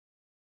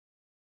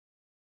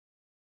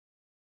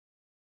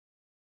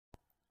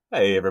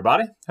Hey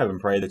everybody, hope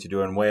and pray that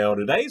you're doing well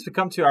today as we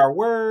come to our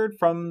word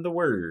from the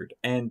word.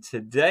 And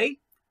today,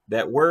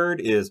 that word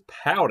is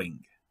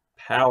pouting.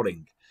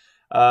 Pouting.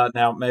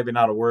 Now, maybe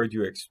not a word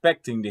you're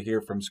expecting to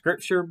hear from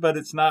Scripture, but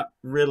it's not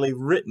really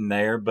written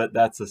there, but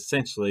that's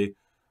essentially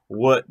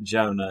what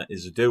Jonah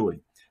is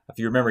doing. If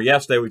you remember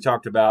yesterday, we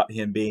talked about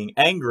him being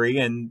angry,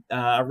 and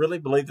I really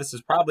believe this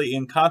is probably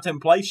in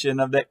contemplation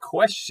of that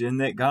question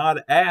that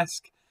God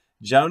asked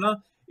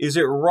Jonah. Is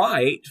it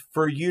right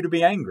for you to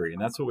be angry? And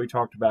that's what we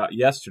talked about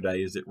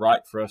yesterday. Is it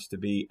right for us to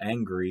be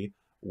angry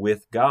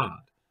with God?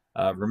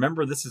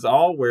 Remember, this is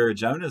all where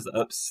Jonah's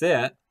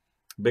upset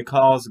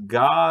because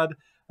God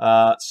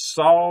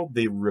saw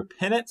the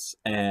repentance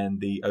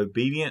and the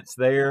obedience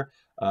there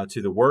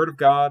to the word of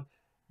God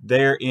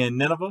there in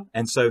Nineveh.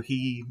 And so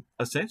he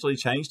essentially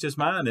changed his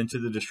mind into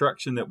the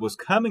destruction that was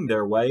coming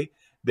their way,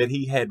 that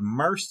he had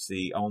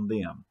mercy on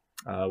them.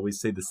 We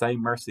see the same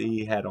mercy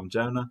he had on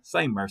Jonah,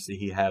 same mercy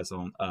he has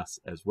on us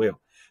as well.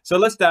 So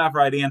let's dive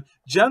right in.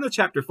 Jonah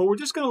chapter 4. We're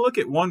just going to look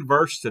at one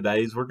verse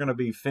today as we're going to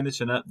be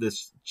finishing up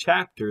this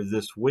chapter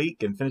this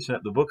week and finishing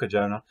up the book of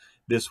Jonah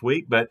this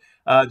week. But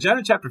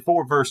Jonah chapter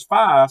 4 verse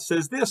 5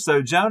 says this: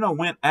 So Jonah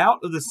went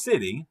out of the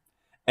city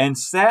and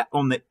sat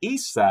on the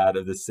east side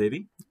of the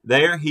city.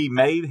 There he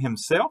made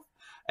himself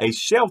a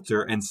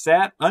shelter and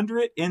sat under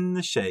it in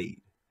the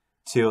shade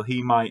till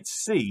he might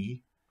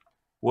see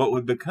what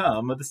would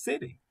become of the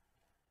city.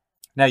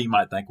 Now you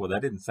might think, well,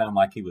 that didn't sound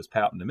like he was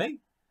pouting to me.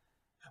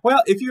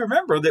 Well, if you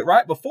remember that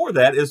right before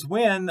that is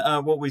when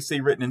what we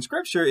see written in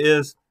Scripture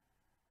is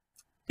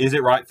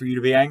it right for you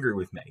to be angry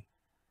with me?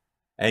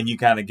 And you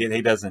kind of get,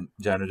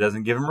 Jonah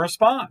doesn't give him a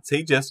response.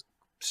 He just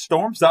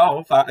storms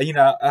off.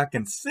 I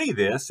can see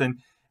this, and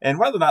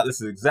whether or not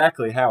this is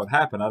exactly how it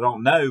happened, I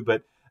don't know.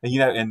 But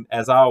and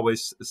as I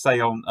always say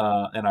on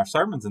in our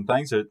sermons and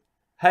things, that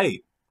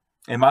hey,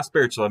 in my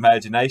spiritual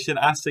imagination,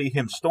 I see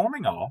him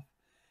storming off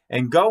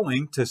and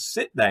going to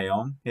sit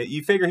down.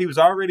 You figure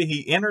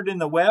he entered in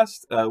the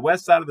west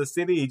side of the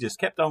city. He just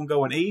kept on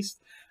going east.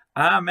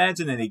 I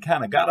imagine that he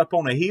kind of got up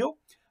on a hill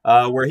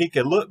where he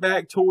could look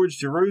back towards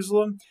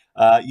Jerusalem,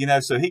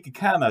 so he could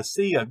kind of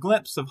see a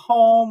glimpse of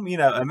home.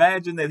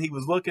 Imagine that he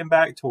was looking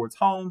back towards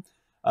home,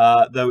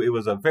 though it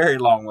was a very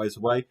long ways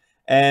away.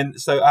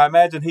 And so I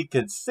imagine he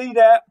could see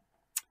that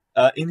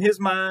in his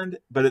mind,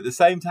 but at the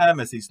same time,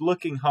 as he's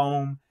looking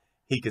home,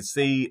 he could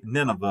see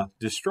Nineveh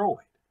destroyed.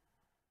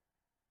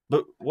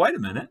 But wait a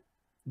minute.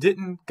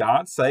 Didn't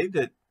God say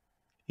that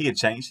he had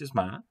changed his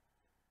mind?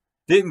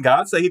 Didn't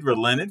God say he'd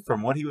relented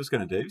from what he was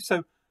going to do?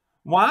 So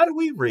why do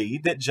we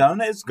read that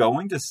Jonah is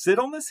going to sit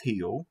on this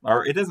hill?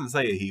 Or it doesn't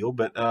say a hill,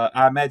 but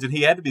I imagine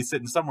he had to be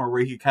sitting somewhere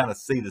where he could kind of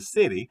see the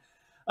city.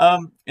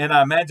 And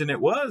I imagine it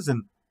was.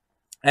 And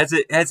as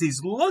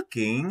he's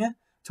looking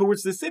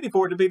towards the city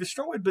for it to be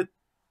destroyed, but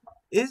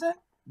isn't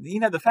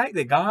the fact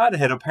that God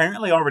had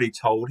apparently already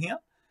told him,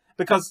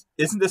 because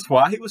isn't this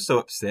why he was so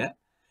upset?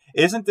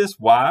 Isn't this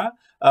why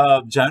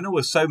Jonah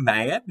was so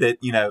mad that,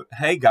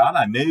 hey, God,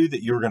 I knew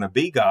that you were going to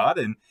be God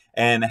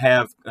and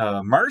have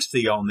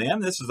mercy on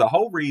them. This is the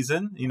whole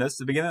reason, this is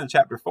the beginning of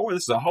chapter 4.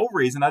 This is the whole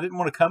reason I didn't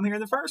want to come here in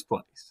the first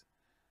place.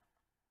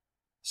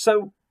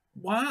 So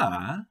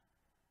why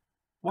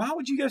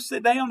would you go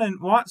sit down and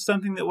watch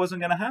something that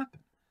wasn't going to happen?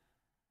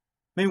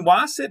 I mean,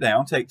 why sit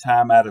down, take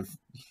time out of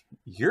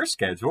your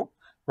schedule,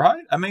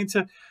 right? I mean,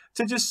 to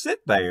just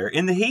sit there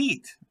in the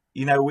heat,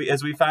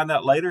 as we find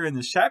out later in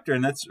this chapter,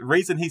 and that's the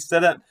reason he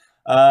set up,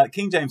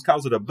 King James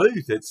calls it a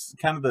booth. It's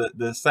kind of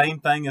the same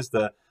thing as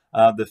the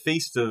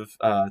Feast of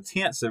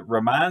Tents. It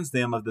reminds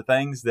them of the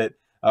things that,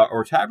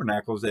 or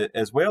tabernacles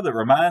as well, that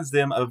reminds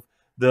them of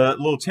the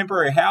little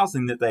temporary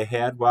housing that they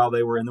had while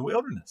they were in the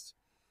wilderness,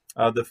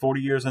 the 40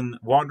 years in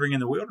wandering in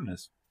the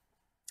wilderness.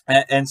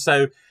 And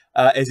so,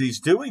 as he's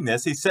doing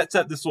this, he sets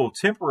up this little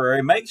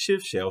temporary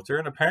makeshift shelter,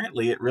 and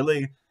apparently it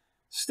really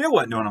still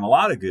wasn't doing him a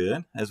lot of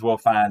good, as we'll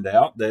find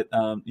out, that,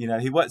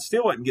 he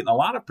still wasn't getting a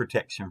lot of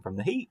protection from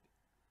the heat.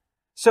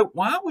 So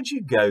why would you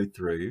go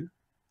through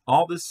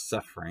all this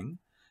suffering,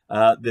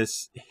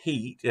 this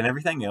heat and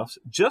everything else,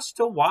 just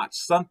to watch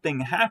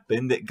something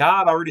happen that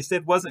God already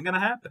said wasn't going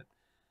to happen?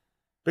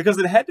 Because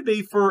it had to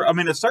be for,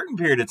 a certain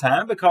period of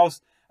time,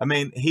 because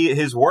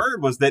his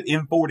word was that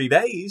in 40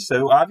 days,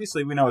 so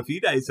obviously we know a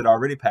few days had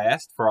already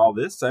passed for all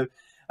this. So,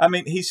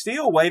 he's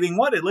still waiting,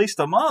 at least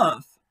a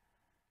month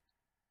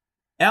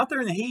out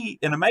there in the heat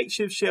in a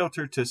makeshift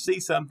shelter to see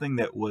something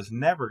that was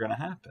never going to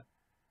happen.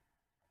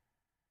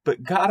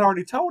 But God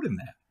already told him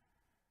that.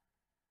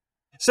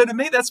 So to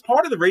me, that's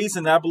part of the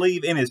reason I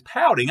believe in his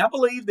pouting. I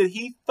believe that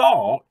he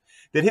thought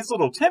that his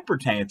little temper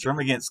tantrum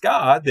against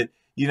God, that,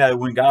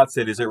 when God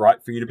said, is it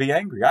right for you to be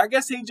angry? I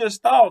guess he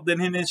just thought that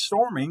in his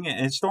storming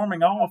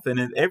off and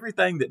in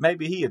everything that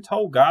maybe he had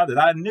told God, that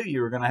I knew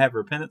you were going to have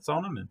repentance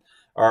on them,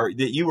 or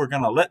that you were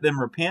going to let them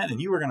repent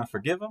and you were going to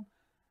forgive them.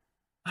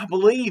 I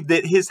believe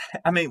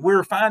that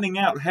we're finding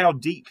out how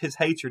deep his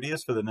hatred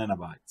is for the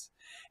Ninevites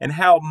and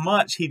how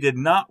much he did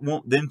not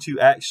want them to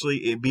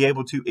actually be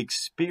able to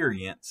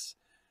experience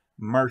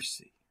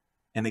mercy.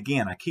 And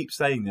again, I keep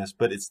saying this,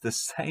 but it's the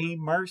same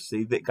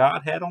mercy that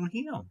God had on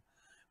him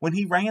when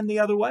he ran the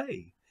other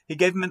way. He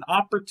gave him an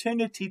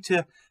opportunity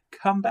to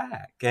come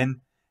back,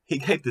 and he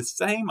gave the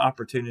same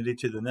opportunity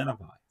to the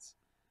Ninevites.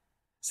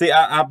 See,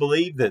 I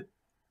believe that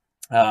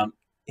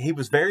he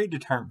was very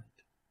determined.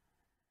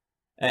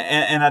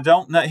 And I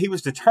don't know, he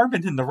was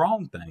determined in the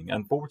wrong thing,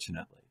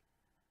 unfortunately.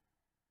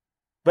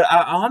 But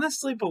I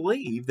honestly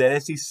believe that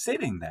as he's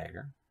sitting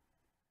there,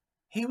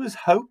 he was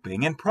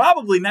hoping, and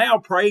probably now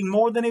praying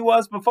more than he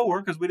was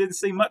before, because we didn't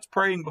see much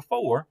praying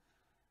before.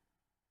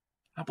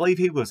 I believe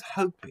he was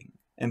hoping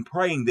and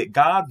praying that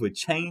God would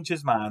change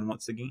his mind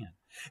once again,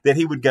 that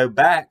he would go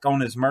back on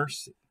his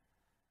mercy.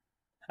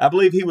 I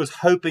believe he was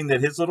hoping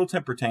that his little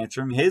temper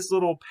tantrum, his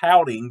little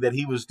pouting that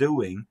he was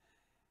doing,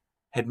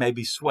 had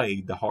maybe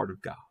swayed the heart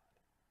of God.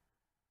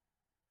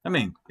 I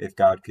mean, if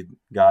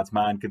God's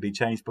mind could be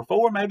changed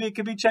before, maybe it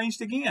could be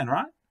changed again,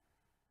 right?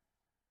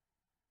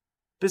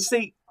 But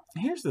see,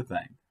 here's the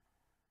thing.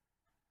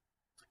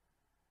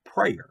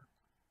 Prayer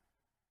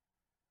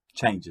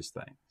changes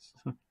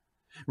things.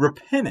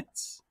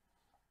 Repentance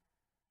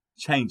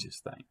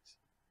changes things.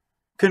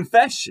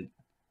 Confession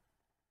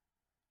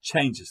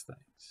changes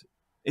things.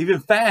 Even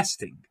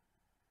fasting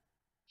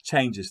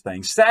changes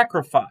things.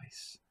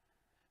 Sacrifice,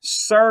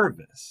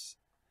 service,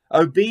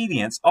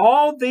 obedience,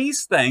 all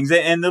these things,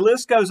 and the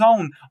list goes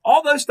on,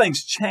 all those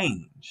things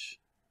change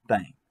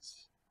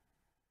things.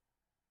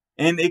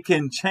 And it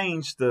can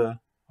change the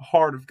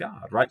heart of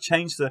God, right?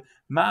 Change the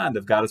mind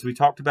of God, as we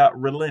talked about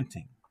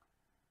relenting.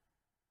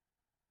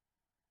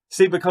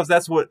 See, because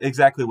that's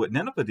exactly what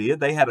Nineveh did.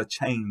 They had a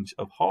change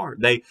of heart.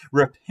 They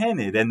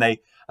repented, and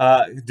they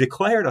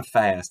declared a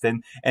fast,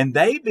 and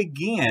they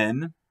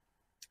began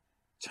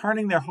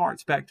turning their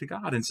hearts back to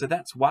God. And so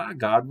that's why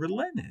God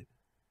relented.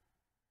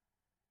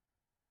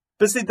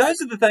 But see,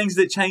 those are the things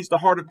that change the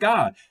heart of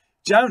God.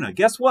 Jonah,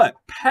 guess what?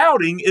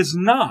 Pouting is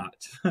not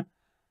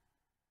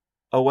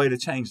a way to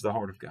change the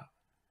heart of God.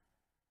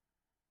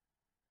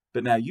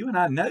 But now you and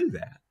I know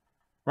that,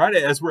 right?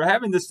 As we're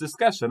having this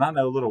discussion, I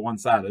know a little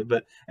one-sided,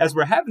 but as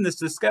we're having this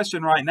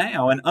discussion right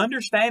now and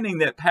understanding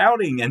that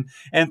pouting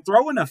and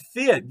throwing a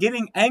fit,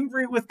 getting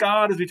angry with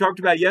God, as we talked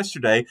about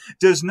yesterday,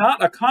 does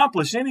not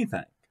accomplish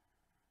anything.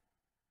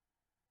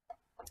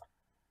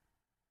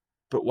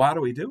 But why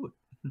do we do it?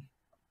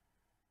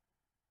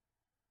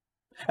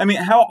 I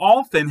mean, how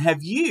often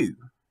have you,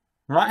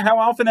 right? How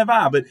often have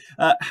I? But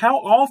how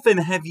often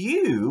have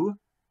you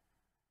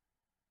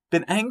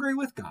been angry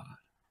with God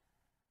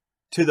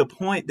to the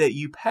point that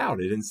you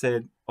pouted and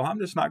said, well, I'm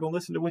just not going to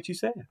listen to what you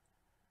said.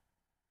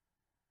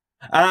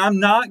 I'm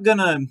not going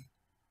to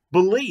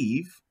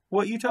believe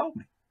what you told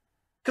me.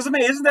 Because, I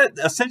mean, isn't that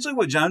essentially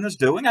what Jonah's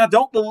doing? I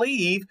don't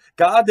believe,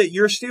 God, that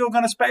you're still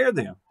going to spare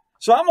them.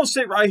 So I'm going to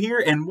sit right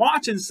here and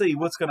watch and see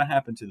what's going to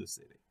happen to the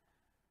city.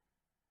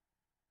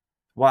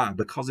 Why?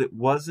 Because it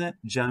wasn't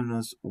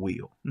Jonah's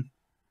will.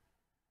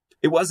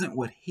 It wasn't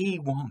what he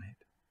wanted.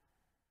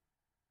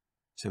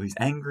 So he's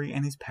angry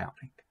and he's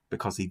pouting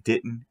because he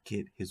didn't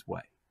get his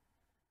way.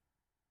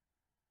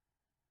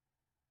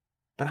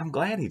 But I'm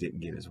glad he didn't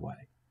get his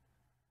way.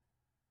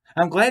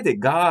 I'm glad that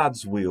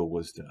God's will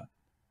was done.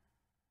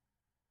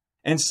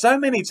 And so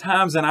many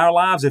times in our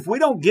lives, if we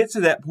don't get to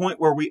that point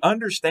where we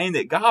understand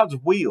that God's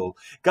will,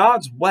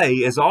 God's way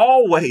is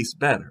always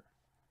better.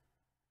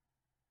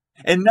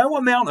 And no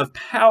amount of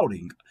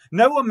pouting,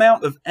 no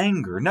amount of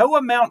anger, no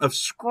amount of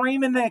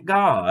screaming at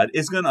God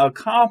is going to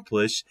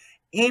accomplish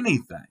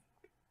anything.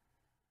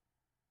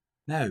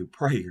 No,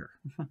 prayer,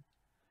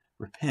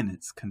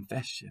 repentance,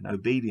 confession,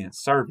 obedience,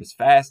 service,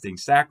 fasting,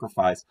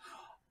 sacrifice,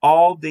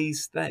 all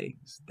these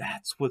things,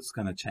 that's what's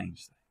going to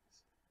change things.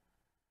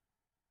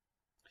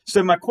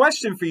 So my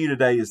question for you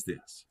today is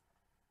this,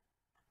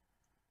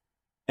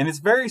 and it's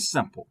very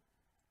simple.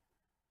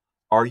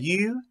 Are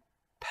you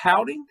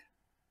pouting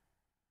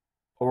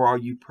or are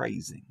you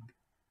praising?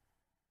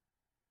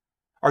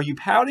 Are you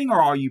pouting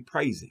or are you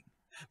praising?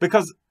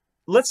 Because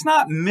let's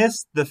not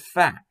miss the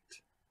fact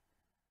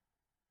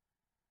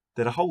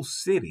that a whole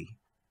city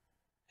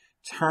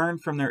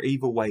turned from their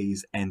evil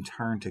ways and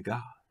turned to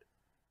God.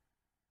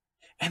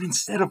 And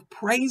instead of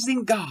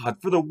praising God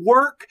for the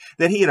work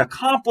that he had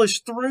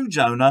accomplished through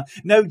Jonah,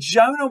 no,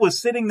 Jonah was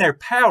sitting there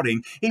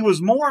pouting. He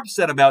was more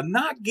upset about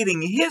not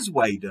getting his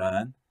way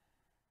done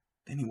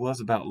than he was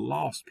about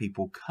lost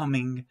people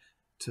coming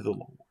to the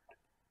Lord.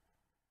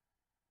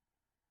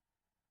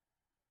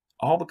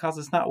 All because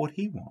it's not what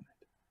he wanted.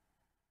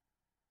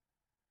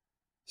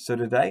 So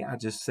today, I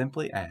just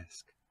simply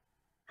ask,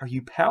 are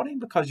you pouting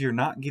because you're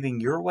not getting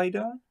your way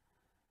done?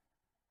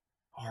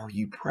 Or are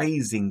you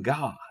praising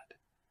God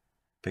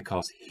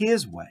because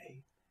his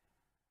way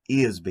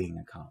is being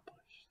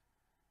accomplished?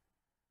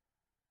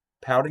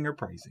 Pouting or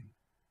praising?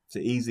 It's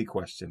an easy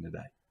question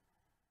today.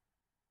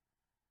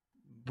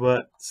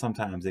 But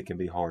sometimes it can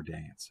be hard to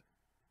answer.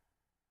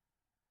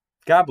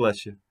 God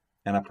bless you,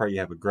 and I pray you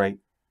have a great,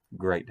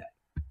 great day.